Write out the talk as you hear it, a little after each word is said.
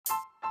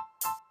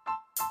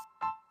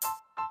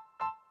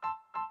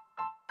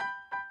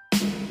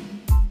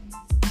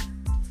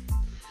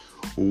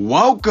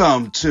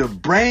Welcome to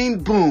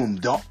Brain Boom,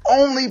 the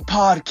only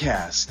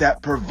podcast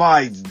that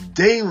provides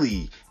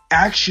daily,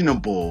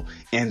 actionable,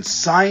 and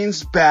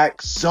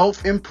science-backed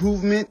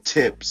self-improvement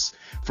tips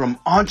from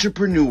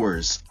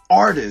entrepreneurs,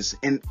 artists,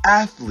 and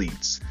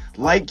athletes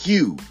like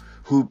you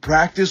who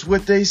practice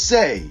what they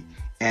say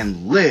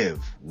and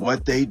live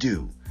what they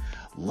do.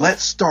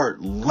 Let's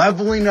start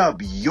leveling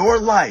up your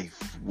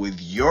life with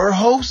your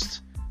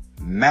host,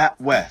 Matt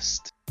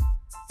West.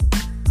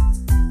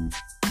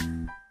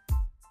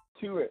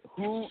 To it.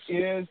 Who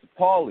is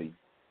Paulie?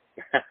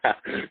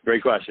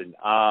 Great question.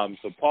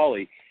 So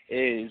Paulie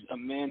is a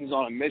man who's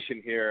on a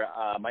mission here.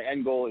 My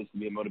end goal is to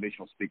be a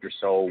motivational speaker.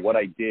 So what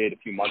I did a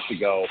few months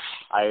ago,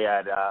 I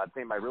had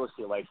obtained my real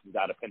estate license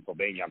out of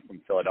Pennsylvania. I'm from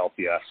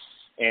Philadelphia.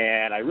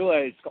 And I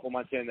realized a couple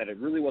months in that it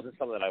really wasn't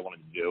something that I wanted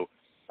to do.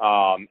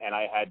 And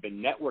I had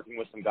been networking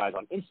with some guys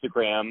on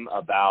Instagram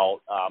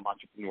about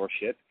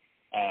entrepreneurship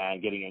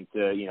and getting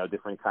into,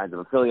 different kinds of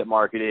affiliate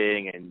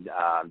marketing and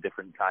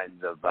different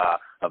kinds of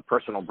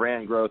personal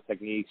brand growth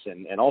techniques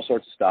and all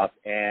sorts of stuff.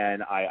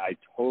 And I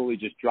totally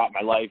just dropped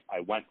my life. I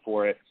went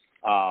for it.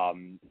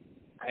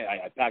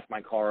 I packed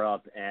my car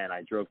up and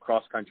I drove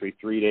cross country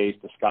 3 days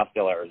to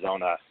Scottsdale,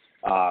 Arizona,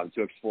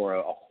 to explore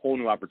a whole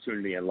new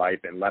opportunity in life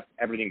and left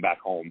everything back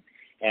home.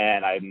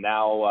 And I've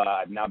now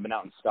been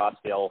out in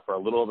Scottsdale for a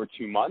little over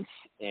 2 months,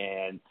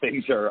 and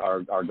things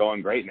are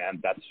going great,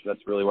 man. That's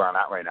really where I'm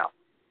at right now.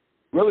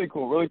 Really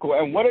cool, really cool.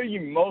 And what are you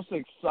most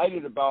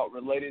excited about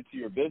related to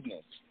your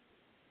business?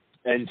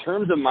 In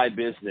terms of my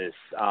business,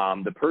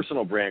 the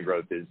personal brand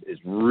growth is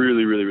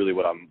really, really, really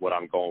what I'm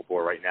going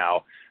for right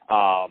now.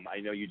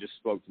 I know you just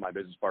spoke to my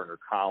business partner,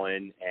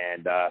 Colin,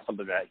 and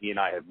something that he and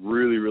I have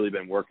really, really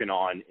been working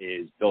on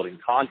is building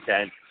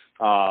content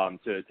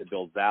to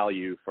build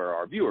value for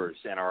our viewers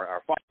and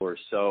our followers.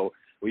 So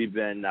we've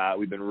been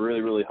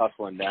really, really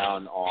hustling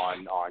down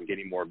on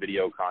getting more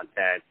video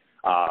content,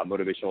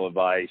 motivational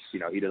advice.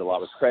 He did a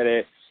lot with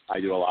credit. I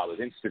do a lot with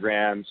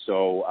Instagram.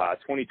 So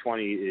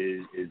 2020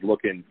 is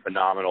looking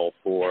phenomenal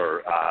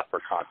for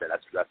content.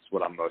 That's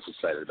what I'm most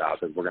excited about,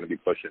 because we're going to be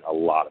pushing a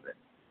lot of it.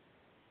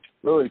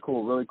 Really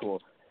cool, really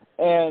cool.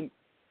 And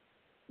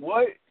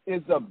what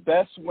is the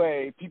best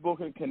way people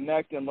can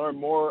connect and learn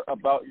more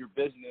about your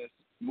business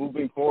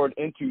moving forward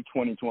into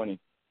 2020?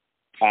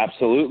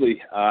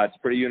 Absolutely. It's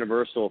pretty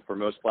universal for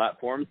most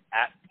platforms.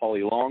 At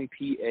Paulie Long,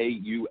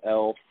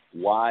 PAULYLONG,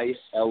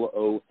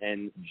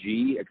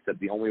 except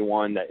the only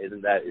one that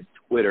isn't that is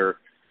Twitter,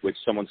 which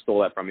someone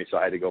stole that from me, so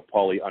I had to go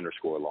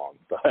Paulie_Long.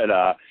 But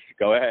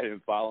go ahead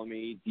and follow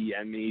me,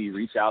 DM me,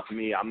 reach out to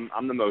me.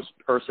 I'm the most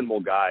personable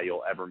guy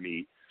you'll ever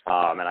meet.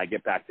 And I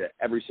get back to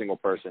every single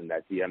person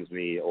that DMs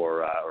me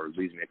or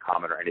leaves me a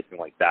comment or anything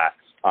like that.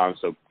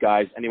 So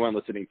guys, anyone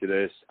listening to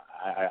this,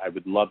 I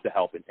would love to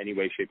help in any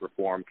way, shape, or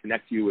form.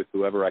 Connect you with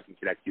whoever I can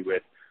connect you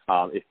with,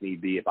 if need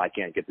be, if I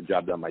can't get the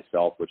job done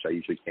myself, which I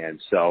usually can.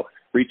 So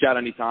reach out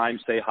anytime,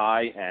 say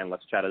hi, and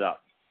let's chat it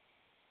up.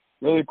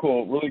 Really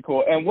cool, really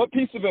cool. And what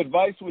piece of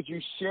advice would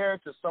you share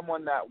to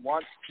someone that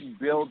wants to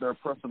build their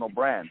personal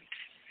brand?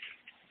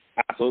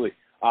 Absolutely.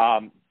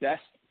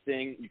 Best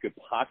thing you could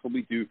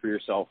possibly do for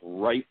yourself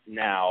right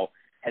now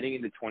heading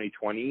into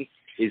 2020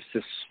 is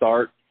to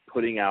start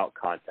putting out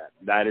content.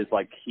 That is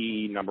like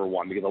key number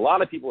one, because a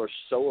lot of people are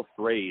so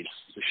afraid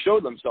to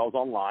show themselves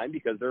online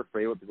because they're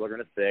afraid what people are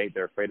going to think.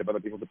 They're afraid of other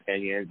people's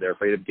opinions. They're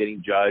afraid of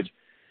getting judged.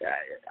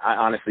 I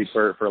honestly,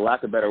 for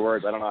lack of better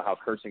words, I don't know how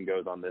cursing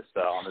goes on this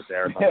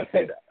air. So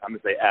I'm going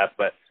to say F,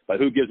 but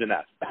who gives an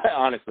F,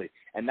 honestly?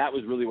 And that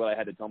was really what I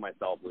had to tell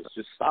myself, was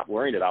just stop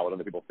worrying about what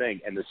other people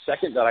think. And the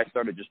second that I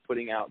started just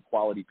putting out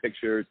quality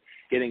pictures,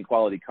 getting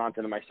quality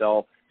content of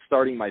myself,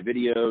 starting my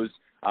videos,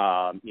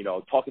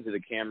 talking to the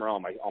camera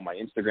on my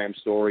Instagram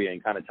story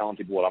and kind of telling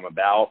people what I'm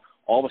about,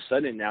 all of a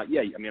sudden now,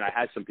 I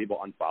had some people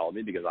unfollow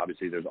me because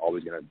obviously there's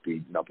always going to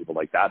be people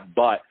like that.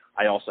 But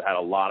I also had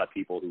a lot of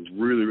people who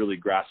really, really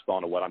grasped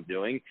onto what I'm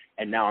doing.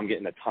 And now I'm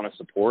getting a ton of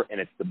support, and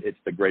it's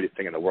the greatest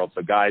thing in the world.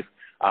 So guys,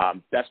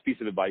 best piece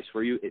of advice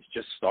for you is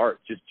just start.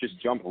 Just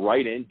jump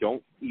right in.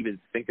 Don't even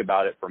think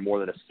about it for more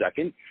than a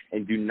second.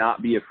 And do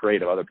not be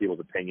afraid of other people's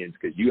opinions,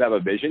 because you have a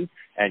vision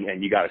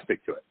and you got to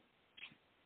stick to it.